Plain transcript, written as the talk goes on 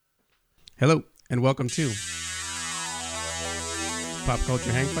Hello, and welcome to Pop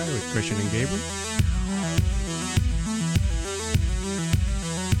Culture Hangfire with Christian and Gabriel.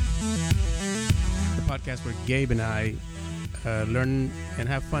 The podcast where Gabe and I learn and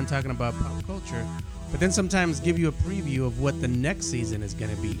have fun talking about pop culture, but then sometimes give you a preview of what the next season is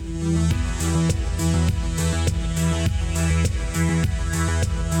going to be.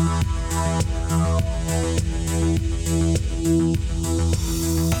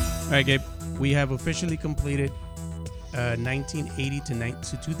 All right, Gabe, we have officially completed 1980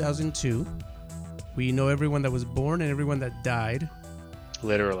 to 2002. We know everyone that was born and everyone that died.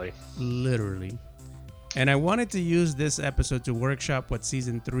 Literally. And I wanted to use this episode to workshop what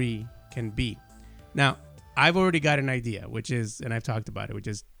season 3 can be. Now, I've already got an idea, which is, and I've talked about it, which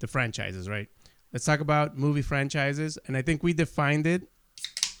is the franchises, right? Let's talk about movie franchises. And I think we defined it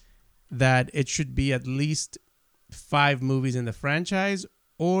that it should be at least 5 movies in the franchise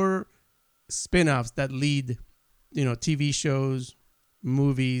or spin-offs that lead, TV shows,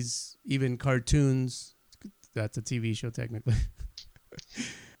 movies, even cartoons. That's a TV show technically.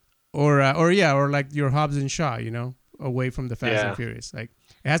 or like your Hobbs and Shaw, away from the Fast and Furious. Like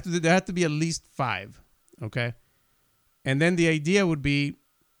there has to be at least 5, okay? And then the idea would be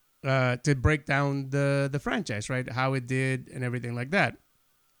to break down the franchise, right? How it did and everything like that.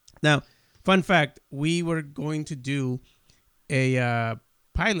 Now, fun fact, we were going to do a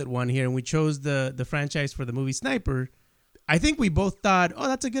pilot one here, and we chose the franchise for the movie Sniper. I think we both thought, oh,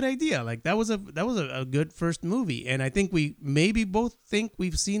 that's a good idea. Like that was a good first movie, and I think we maybe both think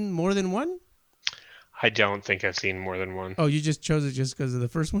we've seen more than one. I don't think I've seen more than one. Oh, you just chose it just because of the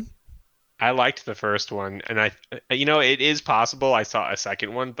first one? I liked the first one, and it is possible I saw a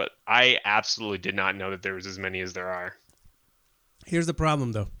second one, but I absolutely did not know that there was as many as there are. Here's the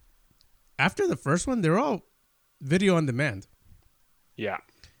problem, though. After the first one, they're all video on demand. Yeah.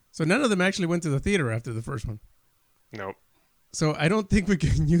 So none of them actually went to the theater after the first one. Nope. So I don't think we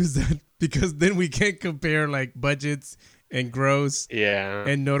can use that because then we can't compare like budgets and gross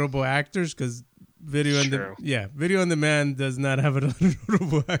and notable actors because video on demand does not have a lot of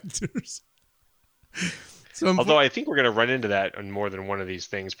notable actors. Although I think we're going to run into that on more than one of these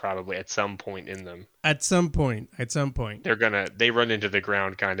things probably at some point in them. At some point. They run into the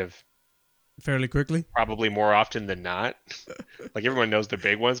ground kind of fairly quickly, probably more often than not. Like everyone knows the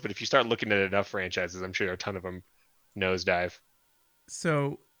big ones, but if you start looking at enough franchises, I'm sure a ton of them nosedive.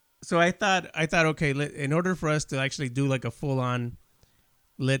 So I thought okay, in order for us to actually do like a full on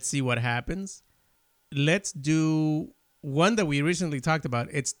let's see what happens, let's do one that we recently talked about.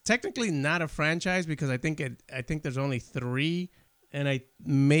 It's technically not a franchise because I think there's only 3 and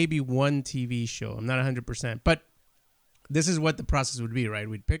maybe 1 TV show. I'm not 100%, but this is what the process would be, right?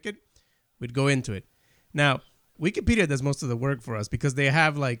 We'd pick it. We'd go into it. Now, Wikipedia does most of the work for us because they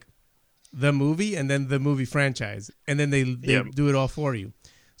have like the movie and then the movie franchise, and then they do it all for you.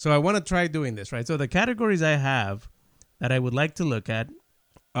 So I want to try doing this, right? So the categories I have that I would like to look at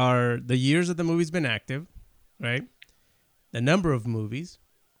are the years that the movie's been active, right? The number of movies,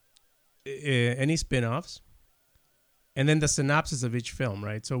 any spin-offs, and then the synopsis of each film,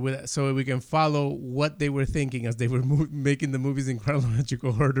 right? So we can follow what they were thinking as they were making the movies in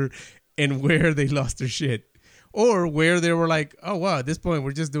chronological order and where they lost their shit. Or where they were like, oh, wow, at this point,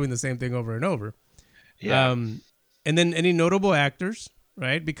 we're just doing the same thing over and over. Yeah. And then any notable actors,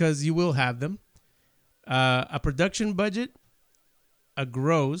 right? Because you will have them. A production budget, a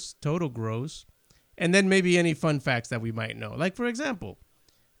total gross, and then maybe any fun facts that we might know. Like, for example,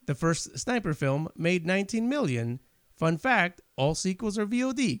 the first Sniper film made $19 million. Fun fact, all sequels are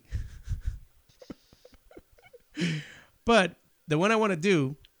VOD. But the one I want to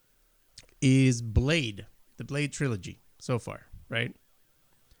do is Blade, the Blade trilogy so far, right?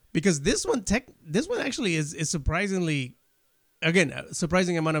 Because this one actually is surprisingly, again, a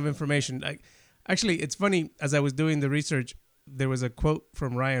surprising amount of information. Like, actually, it's funny, as I was doing the research, there was a quote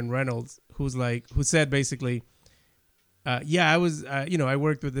from Ryan Reynolds who said basically, I was, I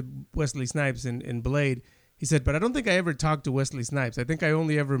worked with Wesley Snipes in Blade. He said, but I don't think I ever talked to Wesley Snipes. I think I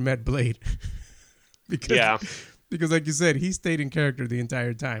only ever met Blade. Because like you said, he stayed in character the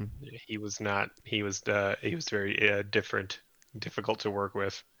entire time. He was very difficult to work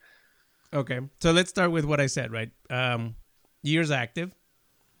with. Okay. So let's start with what I said, right? Years active.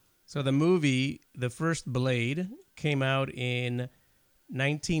 So the movie, the first Blade, came out in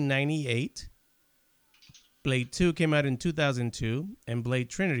 1998. Blade 2 came out in 2002, and Blade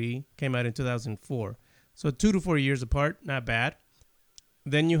Trinity came out in 2004. So 2 to 4 years apart, not bad.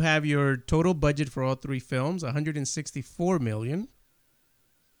 Then you have your total budget for all 3 films, $164 million.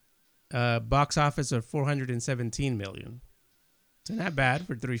 Box office of $417 million. So not bad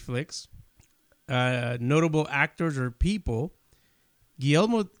for 3 flicks. notable actors or people,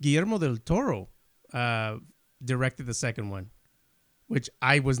 Guillermo del Toro directed the second one, which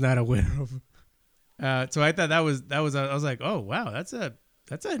I was not aware of. So I thought that was I was like, oh wow, that's a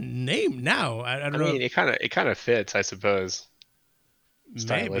name now. I don't know. mean, it kind of fits, I suppose, Maybe,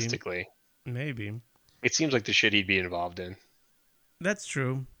 stylistically. maybe It seems like the shit he'd be involved in. that's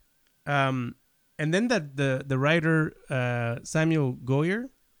true. And then the writer Samuel Goyer,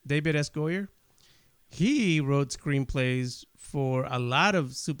 David S. Goyer, he wrote screenplays for a lot of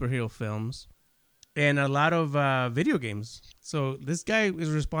superhero films and a lot of video games. So this guy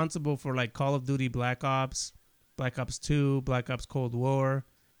is responsible for like Call of Duty Black Ops, Black Ops 2, Black Ops Cold War.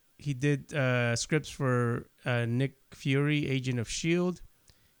 He did scripts for Nick Fury, Agent of S.H.I.E.L.D.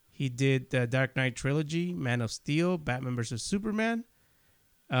 He did the Dark Knight trilogy, Man of Steel, Batman vs. Superman.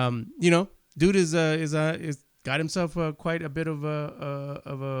 Dude is got himself quite a bit of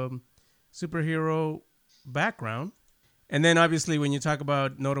a superhero background. And then obviously when you talk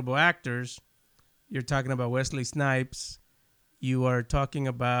about notable actors, you're talking about Wesley Snipes. You are talking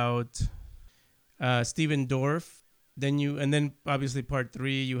about Steven Dorff. Then obviously part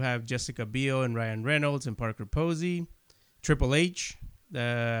 3 you have Jessica Biel and Ryan Reynolds and Parker Posey, Triple H,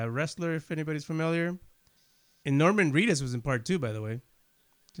 the wrestler, if anybody's familiar, and Norman Reedus was in part 2, by the way.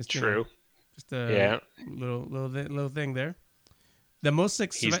 Just True. Just a little thing there. The most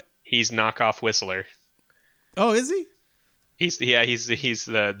he's knockoff Whistler. Oh, is he? He's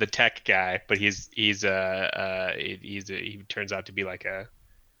the tech guy, but he turns out to be like a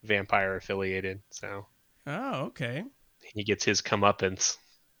vampire affiliated. So. Oh, okay. He gets his comeuppance.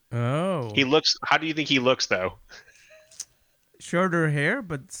 Oh. How do you think he looks though? Shorter hair,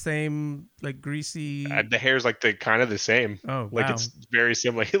 but same like greasy. The hair's like kind of the same. Oh, like wow. It's very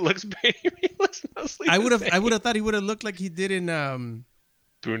similar. He looks mostly. I would have thought he would have looked like he did in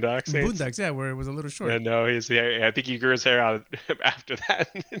Boondock Saints. Boondocks, yeah, where it was a little short. Yeah, no, I think he grew his hair out after that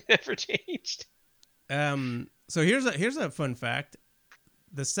and it never changed. So here's a fun fact.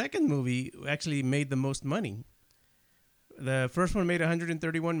 The second movie actually made the most money. The first one made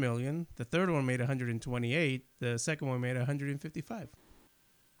 131 million. The third one made 128. The second one made 155.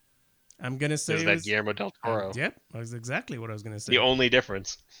 I'm gonna say is that Guillermo del Toro? Yep, that was exactly what I was gonna say. The only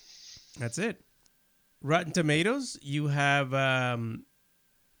difference. That's it. Rotten Tomatoes, you have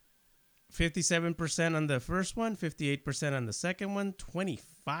 57% on the first one, 58% on the second one,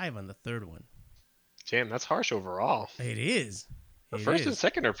 25 on the third one. Damn, that's harsh overall. It is. The first and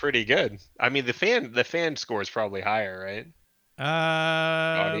second are pretty good. I mean, the fan score is probably higher, right?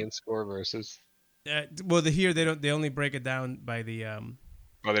 Audience score versus. Well, they only break it down by the.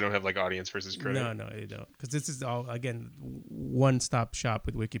 Oh, they don't have like audience versus critic. No, they don't, because this is all again one-stop shop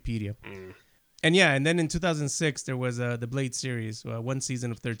with Wikipedia. Mm. And then in 2006 there was the Blade series, one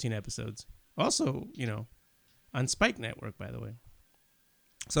season of 13 episodes. Also, on Spike Network, by the way.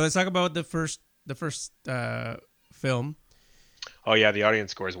 So let's talk about the first film. Oh yeah, the audience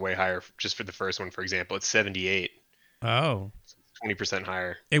score is way higher just for the first one. For example, it's 78. Oh, 20%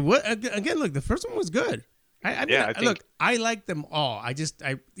 higher. It was again. Look, the first one was good. I like them all. I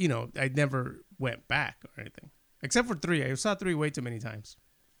never went back or anything except for 3. I saw 3 way too many times.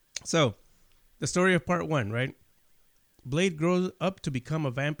 So, the story of part 1, right? Blade grows up to become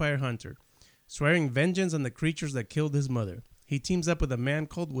a vampire hunter, swearing vengeance on the creatures that killed his mother. He teams up with a man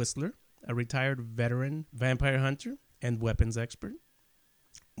called Whistler, a retired veteran vampire hunter and weapons expert.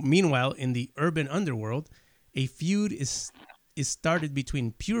 Meanwhile, in the urban underworld, a feud is started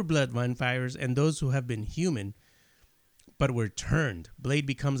between pure-blood vampires and those who have been human but were turned. Blade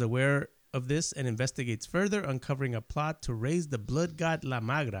becomes aware of this and investigates further, uncovering a plot to raise the blood god La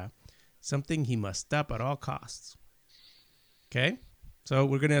Magra, something he must stop at all costs. Okay? So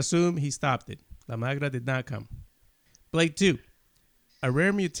we're going to assume he stopped it. La Magra did not come. Blade 2. A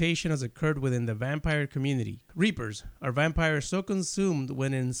rare mutation has occurred within the vampire community. Reapers are vampires so consumed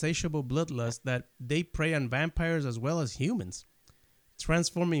with insatiable bloodlust that they prey on vampires as well as humans,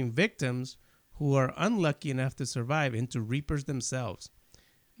 transforming victims who are unlucky enough to survive into Reapers themselves.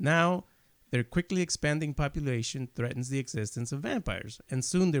 Now, their quickly expanding population threatens the existence of vampires, and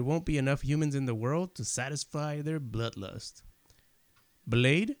soon there won't be enough humans in the world to satisfy their bloodlust.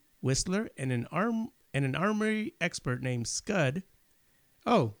 Blade, Whistler, and an armory expert named Scud,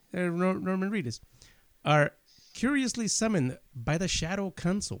 Norman Reedus, are curiously summoned by the Shadow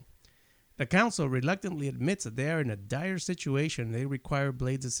Council. The council reluctantly admits that they are in a dire situation and they require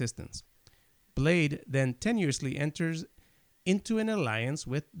Blade's assistance. Blade then tenuously enters into an alliance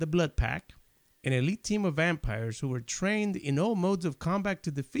with the Blood Pack, an elite team of vampires who were trained in all modes of combat to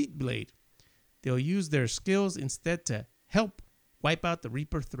defeat Blade. They'll use their skills instead to help wipe out the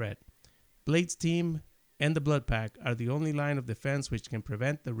Reaper threat. Blade's team and the Blood Pack are the only line of defense which can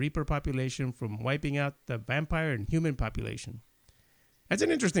prevent the Reaper population from wiping out the vampire and human population. That's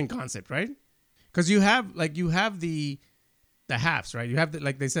an interesting concept, right? Because you have the halves, right? You have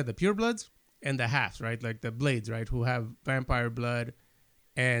like they said, the purebloods and the halves, right? Like the Blades, right? Who have vampire blood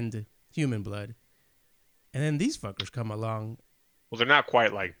and human blood. And then these fuckers come along. Well, they're not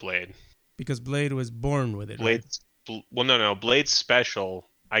quite like Blade. Because Blade was born with it, Blade's, right? Well, no. Blade's special.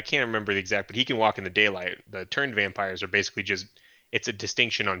 I can't remember the exact, but he can walk in the daylight. The turned vampires are basically just, it's a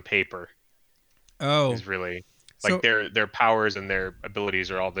distinction on paper. Oh. Is really, like, their powers and their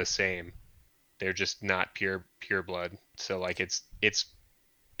abilities are all the same. They're just not pure blood. So, like, it's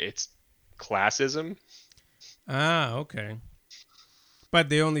classism. Ah, okay. But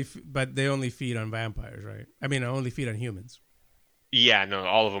they only feed on vampires, right? I mean, only feed on humans. Yeah, no,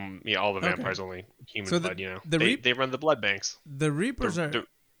 all of them. Yeah, all the vampires only human blood. They run the blood banks. The Reapers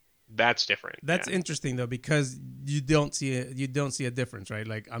that's different. That's interesting though, because you don't see a difference, right?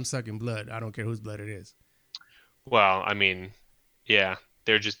 Like, I'm sucking blood. I don't care whose blood it is. Well, I mean, yeah,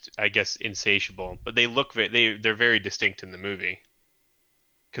 they're just, I guess, insatiable, but they look they're very distinct in the movie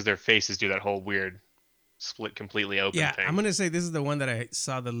because their faces do that whole weird split completely open thing. I'm gonna say this is the one that I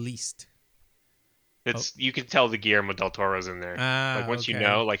saw the least. You can tell the Guillermo del Toro's in there. Like, once you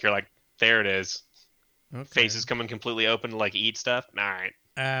know, like, you're like, there it is. Okay. Faces coming completely open to, like, eat stuff. All right.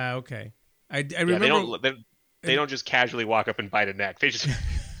 Okay. I remember they don't just casually walk up and bite a neck. They just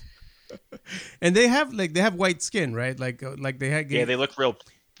and they have white skin, right? Like they had. Yeah, they look real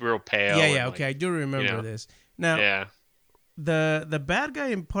pale. Yeah. Okay, I do remember this. Now, yeah. The bad guy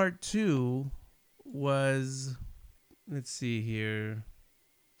in part 2 was, let's see here,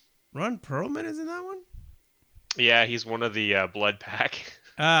 Ron Perlman is in that one? Yeah, he's one of the Blood Pack.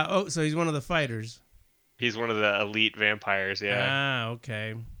 So he's one of the fighters. He's one of the elite vampires, yeah.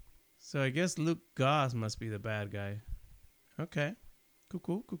 Okay. So I guess Luke Goss must be the bad guy. Okay.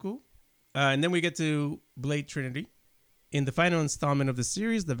 Cool. And then we get to Blade Trinity. In the final installment of the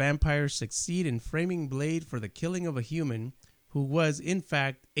series, the vampires succeed in framing Blade for the killing of a human who was, in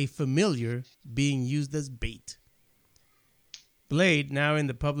fact, a familiar being used as bait. Blade, now in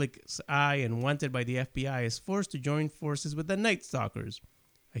the public's eye and wanted by the FBI, is forced to join forces with the Night Stalkers,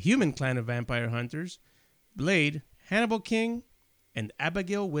 a human clan of vampire hunters. Blade, Hannibal King, and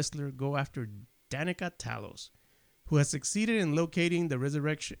Abigail Whistler go after Danica Talos, who has succeeded in locating the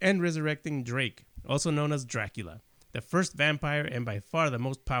resurrecting Drake, also known as Dracula, the first vampire and by far the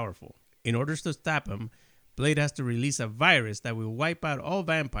most powerful. In order to stop him, Blade has to release a virus that will wipe out all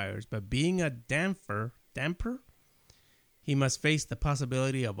vampires, but being a damper, he must face the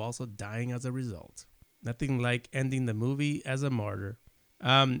possibility of also dying as a result. Nothing like ending the movie as a martyr.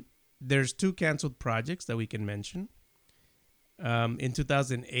 There's 2 canceled projects that we can mention. In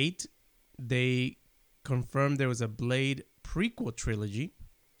 2008, they confirmed there was a Blade prequel trilogy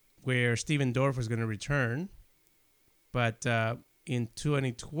where Steven Dorff was going to return. But in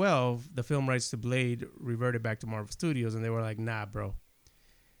 2012, the film rights to Blade reverted back to Marvel Studios, and they were like, nah, bro.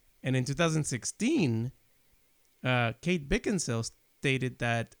 And in 2016... Kate Beckinsale stated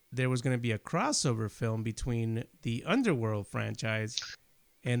that there was going to be a crossover film between the Underworld franchise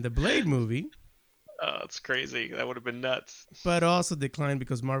and the Blade movie. Oh, it's crazy. That would have been nuts. But also declined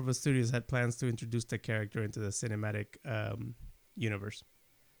because Marvel Studios had plans to introduce the character into the cinematic universe.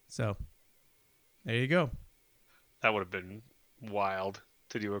 So, there you go. That would have been wild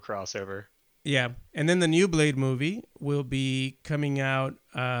to do a crossover. Yeah. And then the new Blade movie will be coming out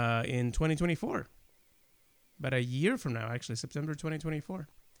in 2024. About a year from now, actually, September 2024.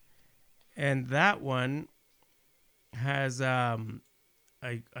 And that one has I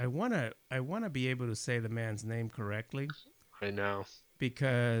wanna be able to say the man's name correctly. I know.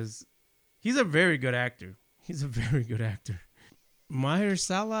 Because he's a very good actor.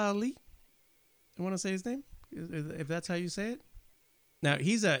 Mahershala Ali. I want to say his name, if that's how you say it. Now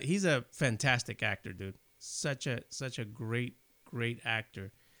he's a fantastic actor, dude. Such a great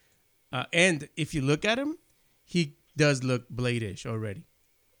actor. And if you look at him, he does look Blade-ish already.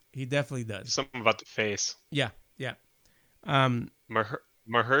 He definitely does. Something about the face. Yeah.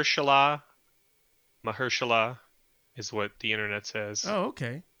 Mahershala is what the internet says. Oh,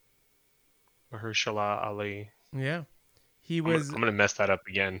 okay. Mahershala Ali. Yeah. I'm going to mess that up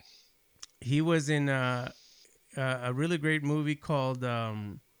again. He was in a really great movie called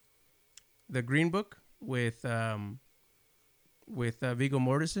The Green Book with Viggo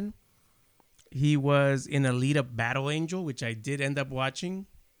Mortensen. He was in Alita Battle Angel, which I did end up watching.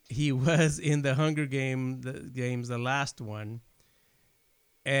 He was in the Hunger Games, the last one.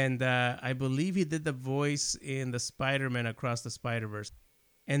 And I believe he did the voice in the Spider-Man Across the Spider-Verse.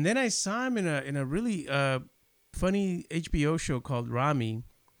 And then I saw him in a really funny HBO show called Rami,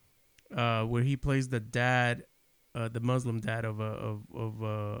 where he plays the dad, the Muslim dad of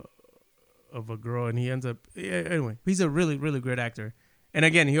a girl, and he ends up anyway. He's a really really great actor, and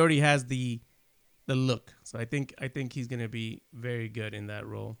again, he already has the look, so I think he's gonna be very good in that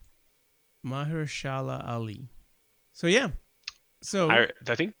role. Mahershala Ali. So yeah, so I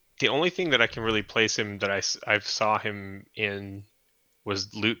think the only thing that I can really place him that I saw him in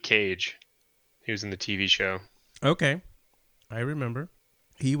was Luke Cage. He was in the TV show. okay, I remember.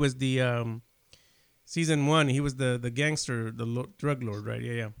 He was the season 1. He was the gangster, the drug lord, right?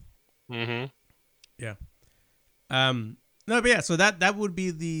 Yeah, Mm-hmm. yeah. No, but yeah. So that would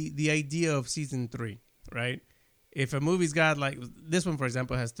be the idea of season 3, right? If a movie's got like this one, for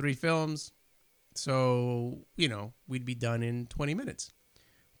example, has 3 films, so we'd be done in 20 minutes.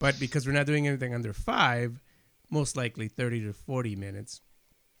 But because we're not doing anything under 5, most likely 30 to 40 minutes.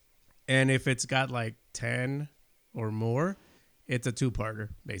 And if it's got like 10 or more, it's a 2-parter,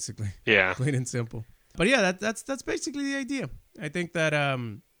 basically. Yeah. Plain and simple. But yeah, that's basically the idea. I think that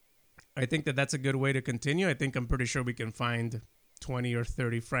that's a good way to continue. I'm pretty sure we can find 20 or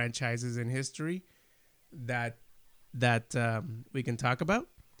 30 franchises in history that we can talk about.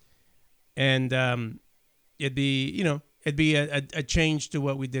 And it'd be a change to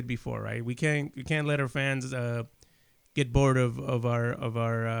what we did before, right? We can't let our fans get bored of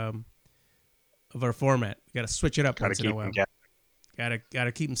our format. We got to switch it up once in a while. Got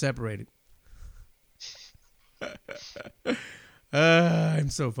to keep them separated. I'm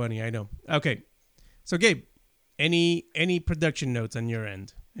so funny, I know. Okay, so Gabe, any production notes on your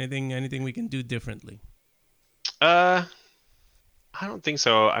end? Anything we can do differently? I don't think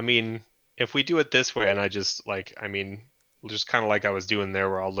so. I mean, if we do it this way, and just kind of like I was doing there,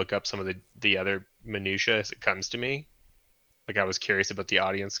 where I'll look up some of the other minutia as it comes to me. Like I was curious about the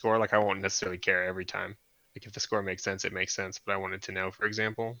audience score. Like I won't necessarily care every time. Like if the score makes sense, it makes sense. But I wanted to know, for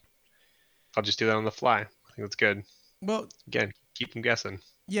example, I'll just do that on the fly. I think that's good. Well, again, keep them guessing.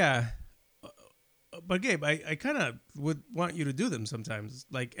 Yeah, but Gabe, I kind of would want you to do them sometimes,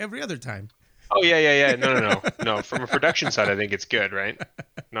 like every other time. Oh yeah. No. From a production side, I think it's good, right?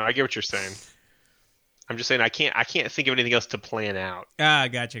 No, I get what you're saying. I'm just saying I can't think of anything else to plan out.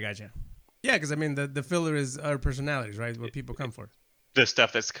 Gotcha. Yeah, because I mean the filler is our personalities, right? What people come for. The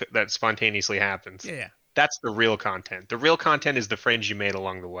stuff that spontaneously happens. Yeah. That's the real content. The real content is the friends you made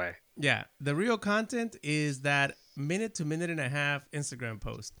along the way. Yeah, the real content is that minute to minute and a half Instagram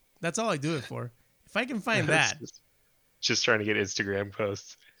post. That's all I do it for. If I can find that. Just trying to get Instagram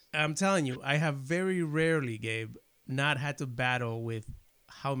posts. I'm telling you, I have very rarely, Gabe, not had to battle with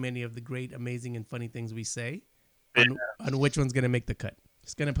how many of the great, amazing, and funny things we say on which one's going to make the cut.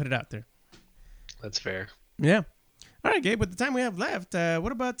 Just going to put it out there. That's fair. Yeah. All right, Gabe, with the time we have left,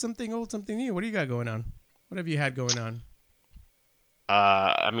 what about something old, something new? What do you got going on? What have you had going on?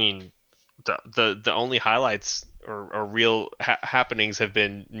 I mean, the only highlights or real happenings have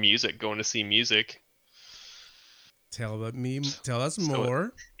been music, going to see music. Tell us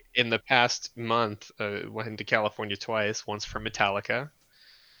more. In the past month, went to California twice, once for Metallica,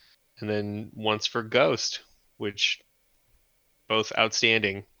 and then once for Ghost, which both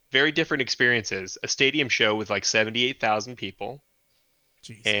outstanding. Very different experiences. A stadium show with like 78,000 people.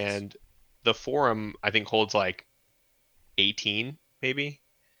 Jesus. And the Forum, I think, holds like 18, maybe.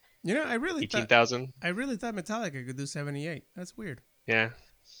 I really 18,000. I really thought Metallica could do 78. That's weird. Yeah.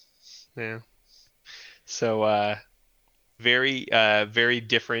 So, very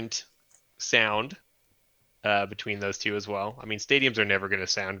different sound between those two as well. I mean, stadiums are never going to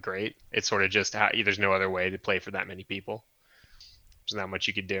sound great. It's sort of just there's no other way to play for that many people. There's not much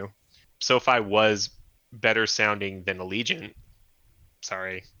you could do. SoFi was better sounding than Allegiant.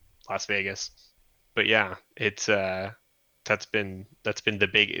 Sorry, Las Vegas. But yeah, it's that's been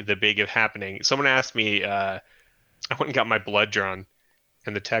the big of happening. Someone asked me, I went and got my blood drawn,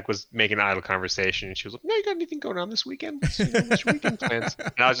 and the tech was making idle conversation, and she was like, "No, you got anything going on this weekend? What's your weekend plans?"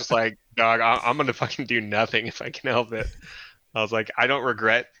 And I was just like, "Dog, I'm gonna fucking do nothing if I can help it." I was like, I don't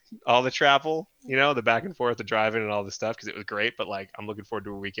regret all the travel, the back and forth, the driving, and all this stuff, because it was great. But like, I'm looking forward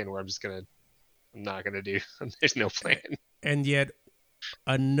to a weekend where I'm not gonna do. There's no plan. And yet,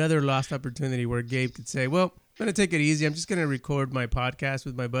 another lost opportunity where Gabe could say, "Well, I'm gonna take it easy. I'm just gonna record my podcast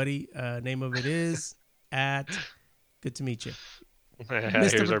with my buddy. Name of it is at Good to meet you."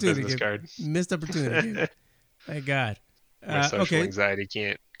 Here's our business card. Missed opportunity. Gabe. Thank God. My social anxiety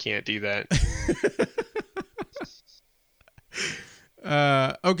can't do that.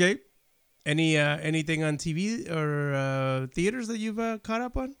 Okay. Anything on TV or theaters that you've caught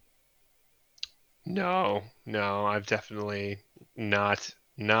up on? No, I've definitely not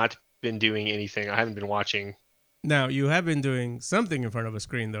Not been doing anything. I haven't been watching. Now you have been doing something in front of a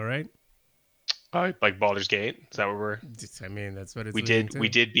screen, though, right? Like Baldur's Gate. Is that what I mean, that's what it's we leading did? We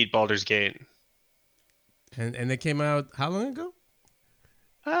to. did beat Baldur's Gate. And they came out how long ago?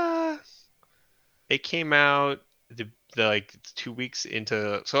 Uh, it came out the like 2 weeks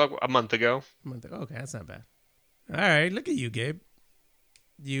into, so like a month ago. A month ago. Okay, that's not bad. All right, look at you, Gabe.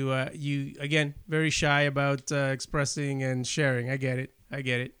 You again very shy about expressing and sharing. I get it. I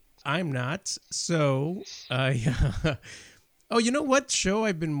get it. I'm not. So, yeah. Oh, you know what show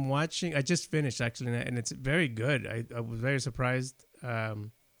I've been watching? I just finished actually, and it's very good. I was very surprised.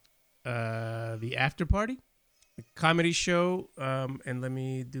 The After Party, a comedy show. And let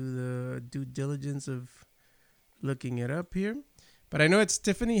me do the due diligence of looking it up here. But I know it's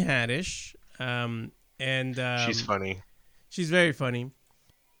Tiffany Haddish. And She's funny. she's very funny,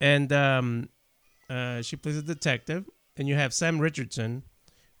 and she plays a detective. And you have Sam Richardson,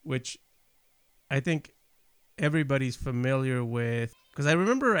 which I think everybody's familiar with because I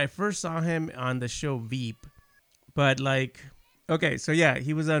remember I first saw him on the show Veep. But like, okay, so yeah,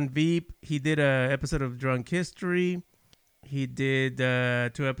 he was on Veep. He did a episode of Drunk History. He did 2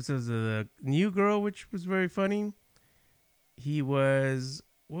 episodes of The New Girl, which was very funny. He was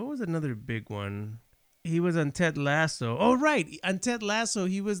what was another big one? He was on Ted Lasso. Oh right, on Ted Lasso,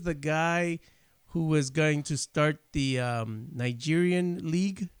 he was the guy who was going to start the Nigerian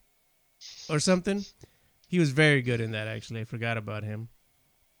league or something. He was very good in that. Actually, I forgot about him.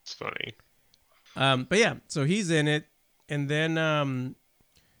 It's funny. But yeah, so he's in it, and then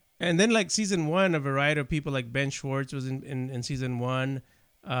like season one, a variety of people like Ben Schwartz was in season one.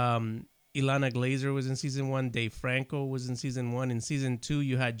 Ilana Glazer was in season one. Dave Franco was in season one. In season two,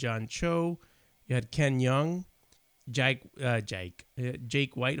 you had John Cho, you had Ken Young, Jake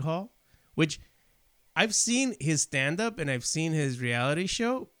Whitehall, which I've seen his stand up and I've seen his reality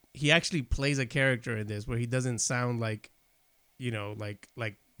show. He actually plays a character in this where he doesn't sound like,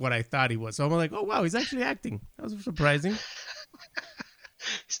 like what I thought he was. So I'm like, oh wow, he's actually acting. That was surprising.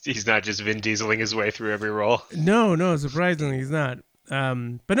 He's not just Vin Dieseling his way through every role. No, surprisingly, he's not.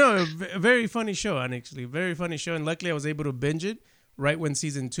 But no, a very funny show, actually. Very funny show. And luckily, I was able to binge it right when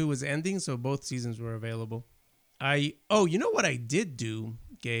season 2 was ending. So both seasons were available. You know what I did do,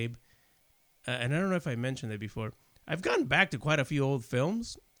 Gabe? And I don't know if I mentioned it before. I've gone back to quite a few old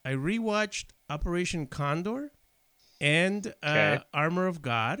films. I rewatched Operation Condor and Armor of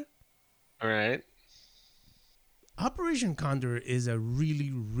God. All right. Operation Condor is a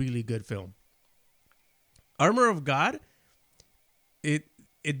really, really good film. Armor of God, it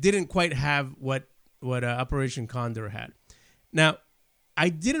didn't quite have what Operation Condor had. Now, I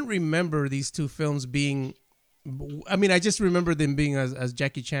didn't remember these two films being. I mean, I just remember them being as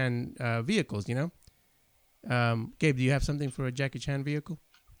Jackie Chan vehicles. You know, Gabe, do you have something for a Jackie Chan vehicle?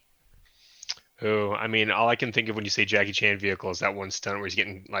 Oh, I mean, all I can think of when you say Jackie Chan vehicle is that one stunt where he's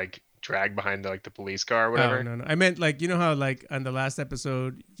getting like dragged behind the police car or whatever. Oh, no. I meant like, you know how like on the last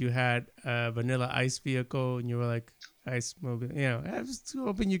episode you had a Vanilla Ice vehicle and you were like Ice Mobile. You know, I was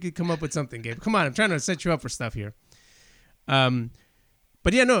hoping you could come up with something, Gabe. Come on, I'm trying to set you up for stuff here.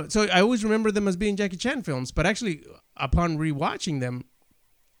 But yeah, no. So I always remember them as being Jackie Chan films, but actually, upon rewatching them,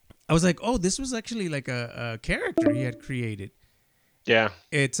 I was like, oh, this was actually like a character he had created. Yeah.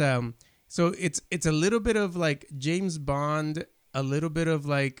 It's so it's a little bit of like James Bond, a little bit of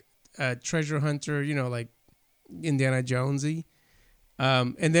like treasure hunter, you know, like Indiana Jonesy,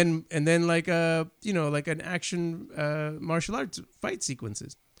 and then like like an action martial arts fight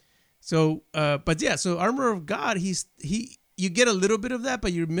sequences. So, but yeah, so Armor of God, you get a little bit of that,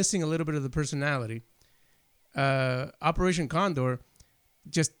 but you're missing a little bit of the personality. Operation Condor,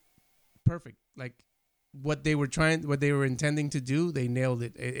 just perfect. Like what they were intending to do, they nailed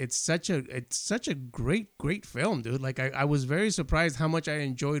it. It's such a great film, dude. Like I was very surprised how much I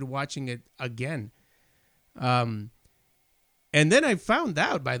enjoyed watching it again. And then I found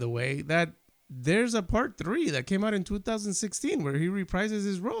out, by the way, that there's a part 3 that came out in 2016 where he reprises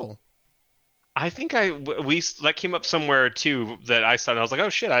his role. I think that came up somewhere too that I saw and I was like, oh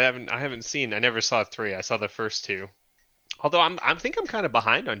shit, I haven't seen. I never saw 3. I saw the first 2. Although I'm kind of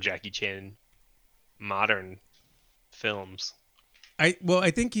behind on Jackie Chan modern films. I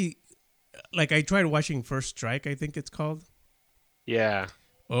think I tried watching First Strike, I think it's called. Yeah.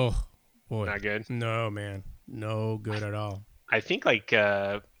 Oh boy. Not good. No, man. No good at all. I think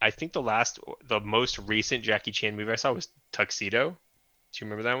the most recent Jackie Chan movie I saw was Tuxedo. Do you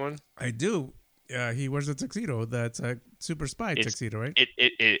remember that one? I do. He wears a tuxedo. That's a super spy tuxedo, right?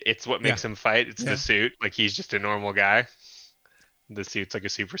 It's what makes him fight. It's the suit. Like he's just a normal guy. The suit's like a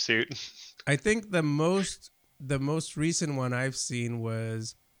super suit. I think the most the most recent one I've seen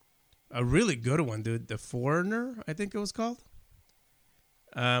was a really good one, dude. The Foreigner, I think it was called.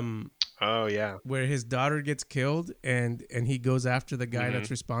 Oh yeah. Where his daughter gets killed and he goes after the guy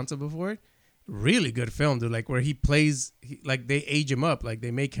that's responsible for it. Really good film, dude. Like where he plays, like they age him up, like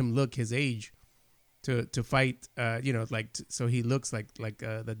they make him look his age to fight. So he looks like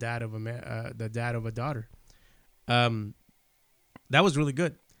the dad of a daughter. That was really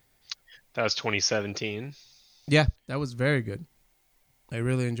good. That was 2017. Yeah, that was very good. I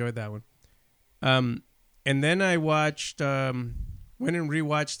really enjoyed that one. And then I went and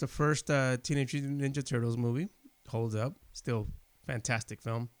rewatched the first Teenage Mutant Ninja Turtles movie. Holds up. Still fantastic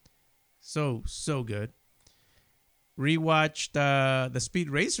film. So good. Rewatched the Speed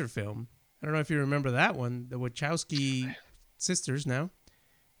Racer film. I don't know if you remember that one. The Wachowski sisters now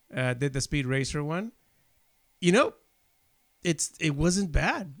did the Speed Racer one. You know, it wasn't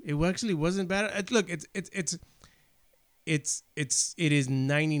bad. It actually wasn't bad. Look, it is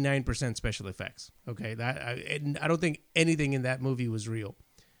 99% special effects. Okay, that I don't think anything in that movie was real.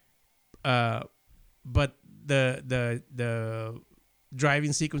 But the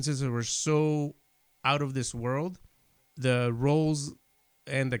driving sequences were so out of this world. The roles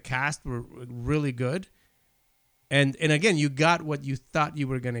and the cast were really good. And again, you got what you thought you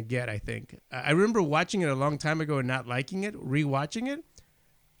were going to get, I think. I remember watching it a long time ago and not liking it, rewatching it.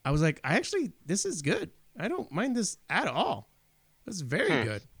 I was like, this is good. I don't mind this at all. It's very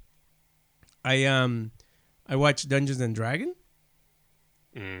good. I watched Dungeons and Dragons.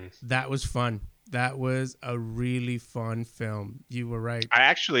 That was fun. That was a really fun film. You were right.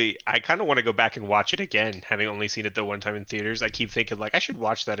 I kind of want to go back and watch it again, having only seen it the one time in theaters. I keep thinking like I should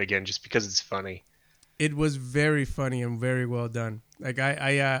watch that again just because it's funny. It was very funny and very well done. Like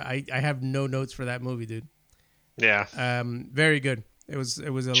I have no notes for that movie, dude. Yeah. Very good. It was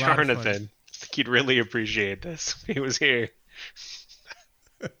a lot of fun. Jonathan, I think he'd really appreciate this if he was here.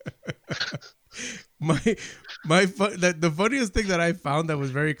 The funniest thing that I found that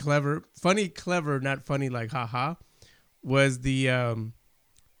was very clever, not funny like haha, was the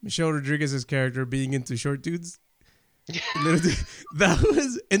Michelle Rodriguez's character being into short dudes. That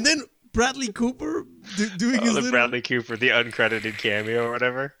was, and then Bradley Cooper doing his Bradley Cooper, the uncredited cameo or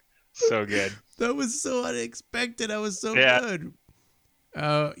whatever. So good. That was so unexpected. That was so good.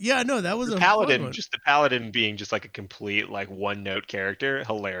 That was the Paladin. Just the Paladin being just like a complete like one note character,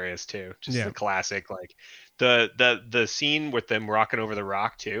 hilarious too. Just the classic like the scene with them rocking over the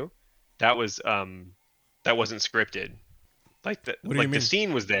rock too. That wasn't scripted. Like the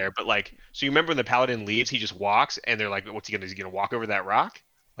scene was there, but like so you remember when the Paladin leaves, he just walks and they're like, what's he gonna do? Is he gonna walk over that rock?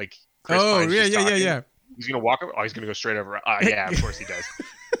 Like Chris Pine's yeah. He's gonna walk over. Oh, he's gonna go straight over. Yeah, of course he does.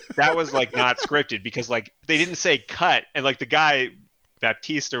 That was like not scripted because like they didn't say cut and like the guy.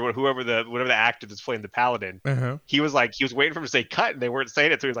 Baptiste or whatever the actor that's playing the Paladin, he was waiting for him to say cut and they weren't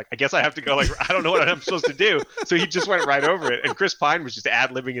saying it, so he was like, I guess I have to go, like I don't know what I'm supposed to do, so he just went right over it. And Chris Pine was just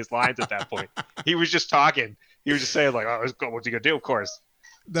ad-libbing his lines at that point. He was just talking. He was just saying like, oh, what's he gonna do? Of course.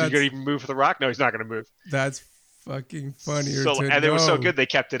 Is he gonna even move for the rock? No, he's not gonna move. That's fucking funnier. It was so good they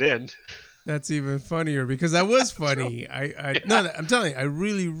kept it in. That's even funnier because that was funny. I'm telling you, I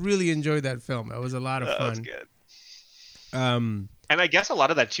really, really enjoyed that film. That was a lot of fun. That was good. And I guess a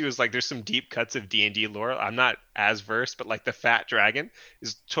lot of that too is like there's some deep cuts of D&D lore. I'm not as versed, but like the fat dragon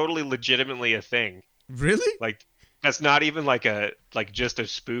is totally legitimately a thing. Really? Like that's not even just a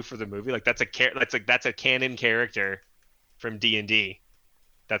spoof for the movie. Like that's a canon character from D&D.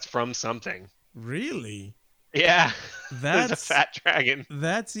 That's from something. Really? Yeah. There's a fat dragon.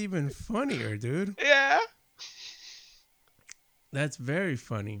 That's even funnier, dude. Yeah. That's very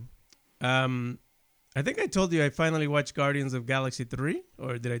funny. I think I told you I finally watched Guardians of Galaxy 3,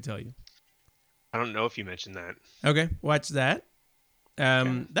 or did I tell you? I don't know if you mentioned that. Okay, watch that.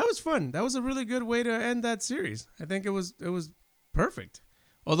 That was fun. That was a really good way to end that series. I think it was perfect.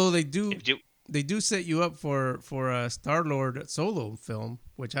 Although they do set you up for a Star-Lord solo film,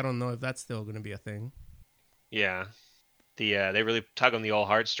 which I don't know if that's still going to be a thing. Yeah. They really tug on the old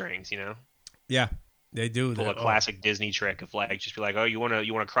heartstrings, you know? Yeah, they do. Pull a classic Disney trick of like just be like, oh, you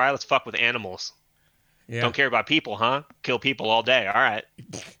wanna cry? Let's fuck with animals. Yeah. Don't care about people, huh? Kill people all day. All right.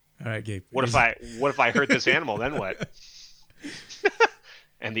 All right, Gabe. What if I hurt this animal? Then what?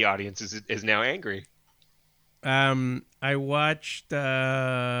 And the audience is now angry. I watched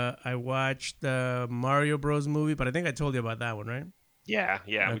the Mario Bros movie, but I think I told you about that one, right? Yeah,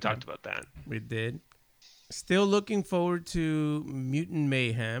 okay. We talked about that. We did. Still looking forward to Mutant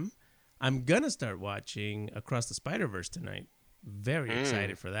Mayhem. I'm gonna start watching Across the Spider-Verse tonight. Very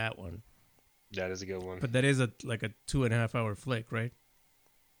excited for that one. That is a good one. But that is like a 2.5 hour flick, right?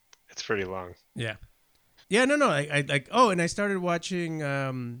 It's pretty long. Yeah. Yeah, no, I like. Oh, and I started watching.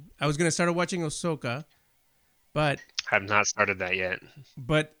 I was gonna start watching Ahsoka, but Have not started that yet.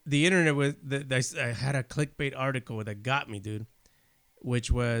 the internet was. I had a clickbait article that got me, dude. Which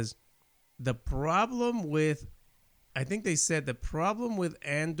was the problem with. I think they said the problem with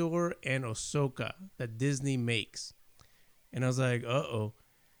Andor and Ahsoka that Disney makes, and I was like, oh.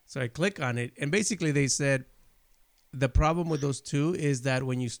 So I click on it, and basically they said the problem with those two is that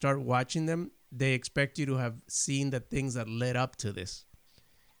when you start watching them, they expect you to have seen the things that led up to this.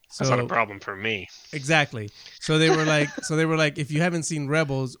 So, that's not a problem for me. Exactly. So they were like, if you haven't seen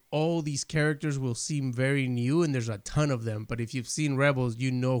Rebels, all these characters will seem very new, and there's a ton of them. But if you've seen Rebels,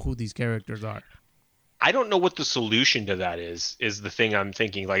 you know who these characters are. I don't know what the solution to that is the thing I'm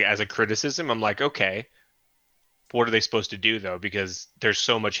thinking. Like, as a criticism, I'm like, okay, what are they supposed to do though? Because there's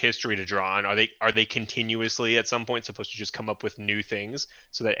so much history to draw on. Are they continuously at some point supposed to just come up with new things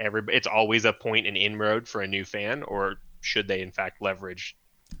so that it's always a point and inroad for a new fan, or should they in fact leverage?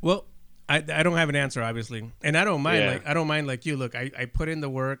 Well, I don't have an answer, obviously, and I don't mind. Yeah. Like I don't mind. Like you, look, I put in the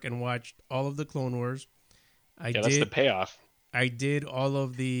work and watched all of the Clone Wars. That's the payoff. I did all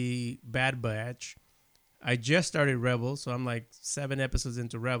of the Bad Batch. I just started Rebels, so I'm like 7 episodes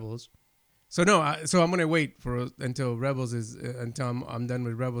into Rebels. So no, so I'm gonna wait until Rebels is until I'm done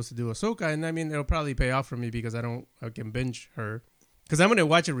with Rebels to do Ahsoka, and I mean it'll probably pay off for me because I can binge her because I'm gonna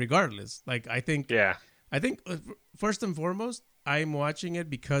watch it regardless. Like I think first and foremost I'm watching it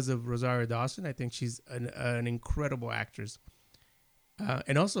because of Rosario Dawson. I think she's an incredible actress,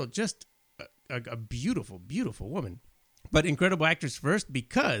 and also just a beautiful, beautiful woman. But incredible actress first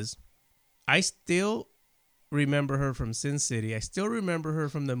because I still remember her from Sin City. I still remember her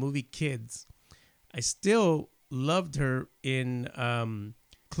from the movie Kids. I still loved her in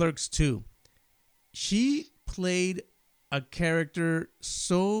Clerks 2. She played a character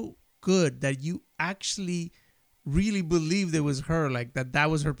so good that you actually really believed it was her, like that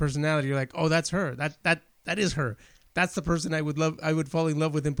was her personality. You're like, oh, that's her. That is her. That's the person I would fall in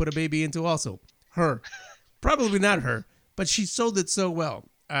love with and put a baby into also. Her. Probably not her, but she sold it so well.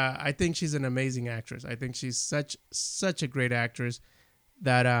 I think she's an amazing actress. I think she's such a great actress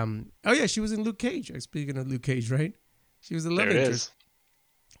that oh yeah, she was in Luke Cage. Speaking of Luke Cage, right? She was the love interest.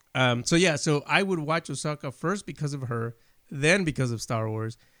 So I would watch Ahsoka first because of her, then because of Star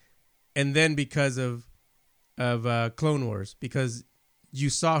Wars, and then because of Clone Wars, because you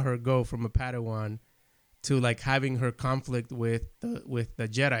saw her go from a Padawan to like having her conflict with the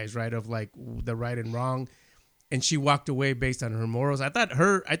Jedis, right? Of like the right and wrong. And she walked away based on her morals. I thought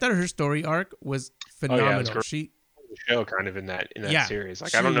her story arc was phenomenal. Oh, yeah, she show kind of in that series.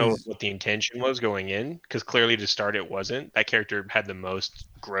 Like I don't know what the intention was going in, because clearly to start it wasn't. That character had the most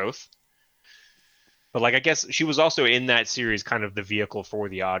growth. But like I guess she was also in that series kind of the vehicle for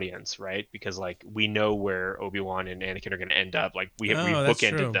the audience, right? Because like we know where Obi-Wan and Anakin are going to end up. Like we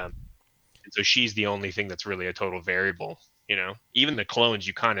bookended them. And so she's the only thing that's really a total variable, you know. Even the clones,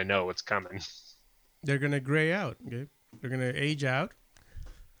 you kind of know what's coming. They're gonna gray out. Okay? They're gonna age out.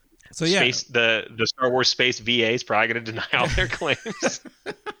 So yeah, the Star Wars space VA is probably gonna deny all their claims.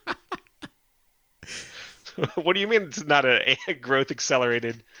 What do you mean it's not a growth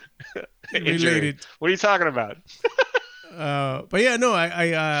accelerated injury? What are you talking about? But yeah, no,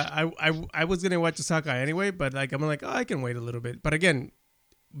 I was gonna watch Ahsoka anyway, but like I'm like, oh, I can wait a little bit. But again,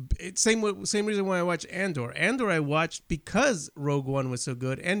 it's same reason why I watched Andor. Andor I watched because Rogue One was so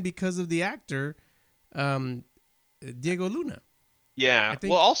good and because of the actor. Diego Luna. Yeah.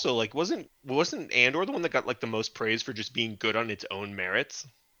 Well, also like wasn't Andor the one that got like the most praise for just being good on its own merits,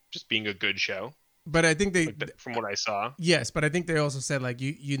 just being a good show? But I think from what I saw. Yes, but I think they also said like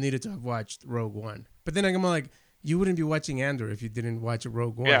you needed to have watched Rogue One. But then I'm like, you wouldn't be watching Andor if you didn't watch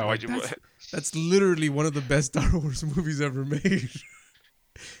Rogue One. Yeah, like, that's literally one of the best Star Wars movies ever made.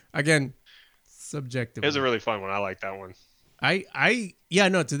 Again, subjective. It was a really fun one. I like that one.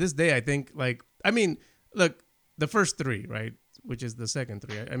 To this day I think like look, the first 3, right, which is the second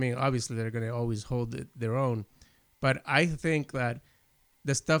 3. I mean, obviously they're going to always hold their own, but I think that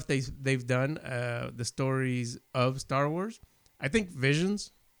the stuff they've done, the stories of Star Wars, I think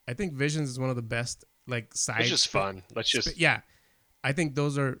Visions is one of the best like sides. It's just fun. I think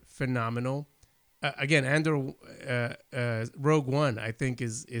those are phenomenal. Again, Andor, Rogue One, I think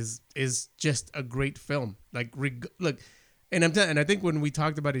is just a great film. Like look, and I think when we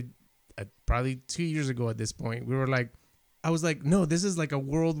talked about it probably 2 years ago at this point, we were like, I was like, no, this is like a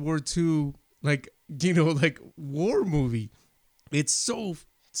World War II, like, you know, like war movie. It's so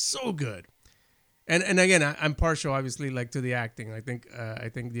good. And again, I'm partial, obviously, like to the acting. I think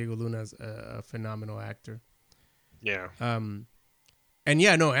Diego Luna is a phenomenal actor. Yeah. And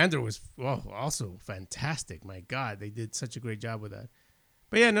yeah, no, Andor was also fantastic. My God, they did such a great job with that.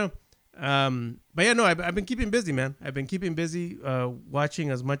 But yeah, no. I've been keeping busy, man. I've been keeping busy, watching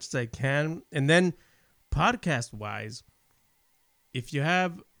as much as I can. And then podcast wise, if you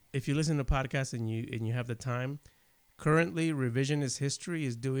listen to podcasts and you have the time, currently Revisionist History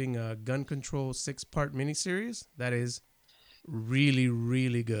is doing a gun control 6-part miniseries that is really,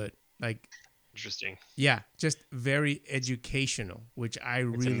 really good. Like, Interesting. yeah, just very educational, which I It's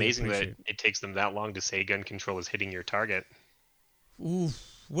really amazing appreciate. that it takes them that long to say gun control is hitting your target. Ooh,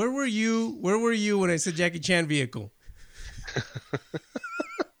 where were you? Where were you when I said Jackie Chan vehicle?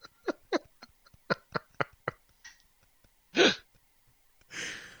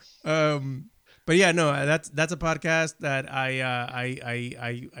 But yeah, no, that's a podcast that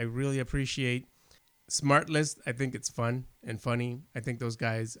I really appreciate. Smart List, I think it's fun and funny. I think those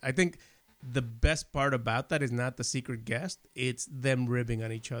guys. I think the best part about that is not the secret guest; it's them ribbing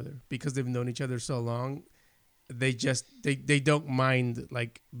on each other because they've known each other so long. They don't mind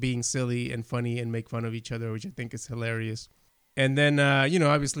like being silly and funny and make fun of each other, which I think is hilarious. And then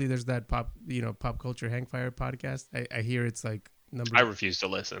obviously there's that pop culture hangfire podcast. I hear it's like number. I refuse to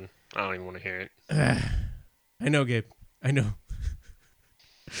listen. I don't even want to hear it. I know, Gabe. I know.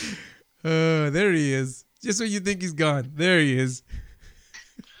 There he is. Just when you think he's gone, there he is.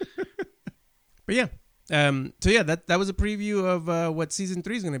 But yeah, so yeah, that was a preview of what season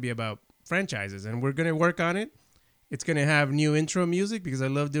 3 is going to be about, franchises, and we're going to work on it. It's going to have new intro music because I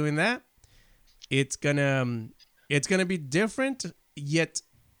love doing that. It's gonna be different yet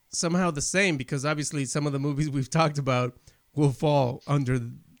somehow the same because obviously some of the movies we've talked about will fall under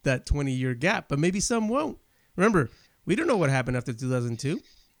that 20-year gap, but maybe some won't. Remember, we don't know what happened after 2002.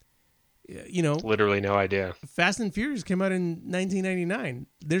 Literally no idea. Fast and Furious came out in 1999.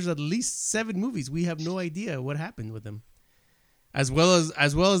 There's at least 7 movies we have no idea what happened with them, as well as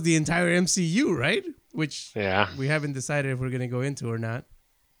the entire MCU, right? Which we haven't decided if we're gonna go into or not.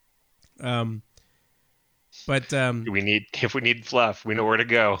 But if we need fluff, we know where to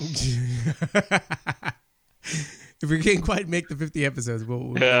go. If we can't quite make the 50 episodes,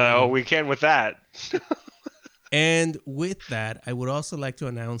 we can with that. And with that, I would also like to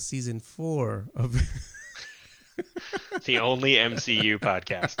announce season 4 of the only MCU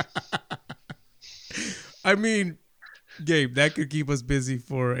podcast. I mean, Gabe, that could keep us busy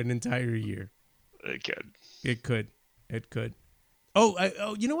for an entire year. It could. It could.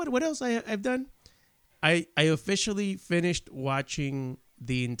 Oh, you know what? What else I've done? I officially finished watching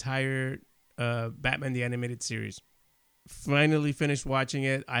the entire Batman the Animated Series. Finally finished watching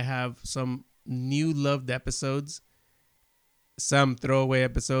it. I have some new loved episodes, some throwaway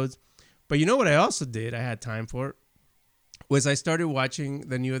episodes. But you know what I also did? I had time for was I started watching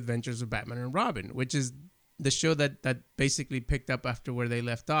The New Adventures of Batman and Robin, which is the show that basically picked up after where they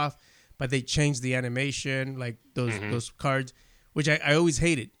left off, but they changed the animation, like those cards, which I always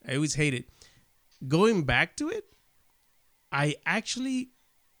hated. I always hated. Going back to it, I actually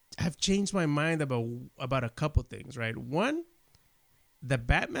have changed my mind about a couple things, right? One, the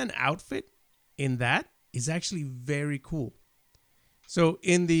Batman outfit in that is actually very cool. So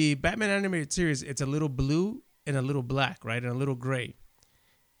in the Batman animated series, it's a little blue and a little black, right? And a little gray.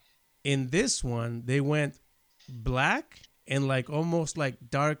 In this one, they went black and like almost like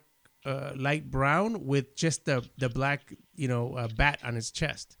dark light brown with just the black, bat on his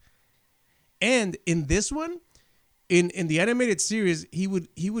chest. And in this one, in the animated series, he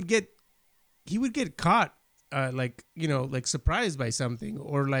would get caught, like surprised by something,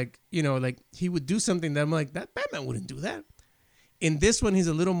 or like he would do something that I'm like, that Batman wouldn't do that. In this one, he's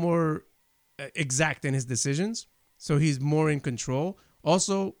a little more exact in his decisions, so he's more in control.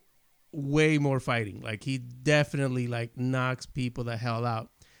 Also, way more fighting. Like he definitely like knocks people the hell out.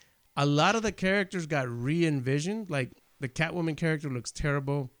 A lot of the characters got re-envisioned. Like the Catwoman character looks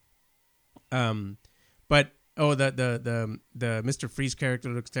terrible. But the Mr. Freeze character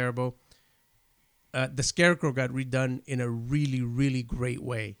looks terrible. The Scarecrow got redone in a really, really great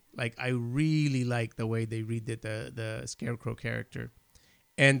way. Like I really like the way they redid the Scarecrow character.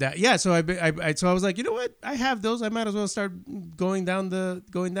 And so I was like, you know what? I have those. I might as well start going down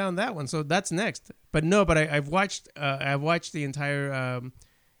that one. So that's next. But I've watched the entire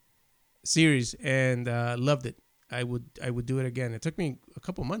series and loved it. I would do it again. It took me a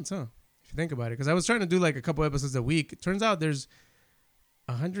couple months, huh? If you think about it, because I was trying to do like a couple episodes a week. It turns out there's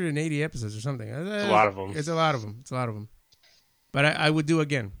 180 episodes or something. It's a lot of them. It's a lot of them. But I would do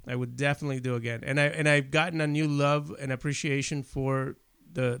again. I would definitely do again. And I've gotten a new love and appreciation for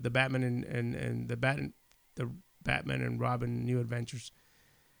the Batman and the Batman and Robin New Adventures.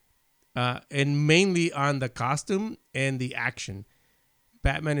 And mainly on the costume and the action.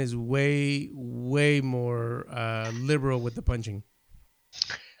 Batman is way, way more liberal with the punching.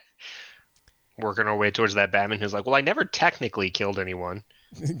 Working our way towards that Batman who's like, well, I never technically killed anyone.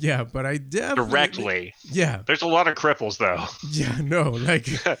 Yeah, but I definitely Directly. Yeah, There's a lot of cripples, though. yeah, no, like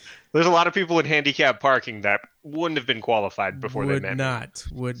There's a lot of people in handicap parking that wouldn't have been qualified before they met me.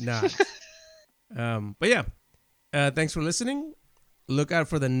 would not. But yeah, thanks for listening. Look out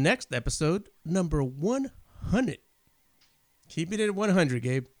for the next episode, number 100. Keeping it at 100,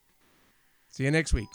 Gabe. See you next week.